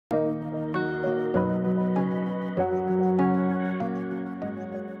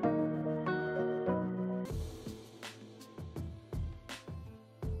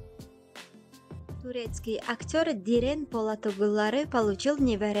Турецкий актер Дирен Полатогуллары получил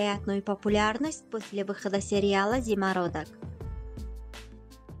невероятную популярность после выхода сериала «Зимородок».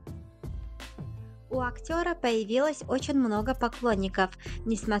 У актера появилось очень много поклонников,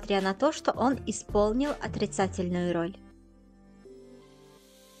 несмотря на то, что он исполнил отрицательную роль.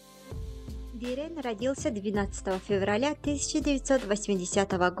 Дирен родился 12 февраля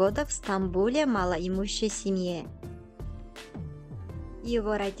 1980 года в Стамбуле малоимущей семье.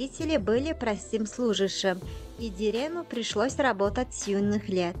 Его родители были простым служащим, и Дирену пришлось работать с юных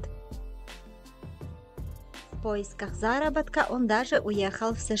лет. В поисках заработка он даже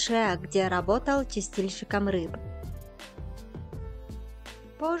уехал в США, где работал чистильщиком рыб.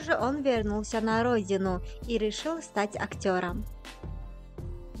 Позже он вернулся на родину и решил стать актером.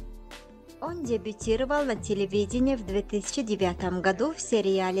 Он дебютировал на телевидении в 2009 году в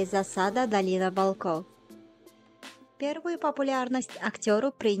сериале «Засада. Долина волков». Первую популярность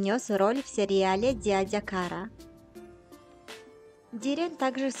актеру принес роль в сериале «Дядя Кара». Дирен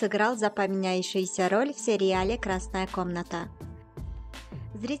также сыграл запоминающуюся роль в сериале «Красная комната».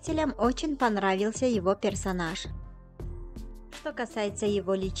 Зрителям очень понравился его персонаж. Что касается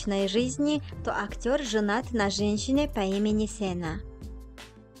его личной жизни, то актер женат на женщине по имени Сена.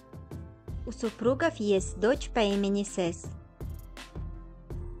 У супругов есть дочь по имени Сес.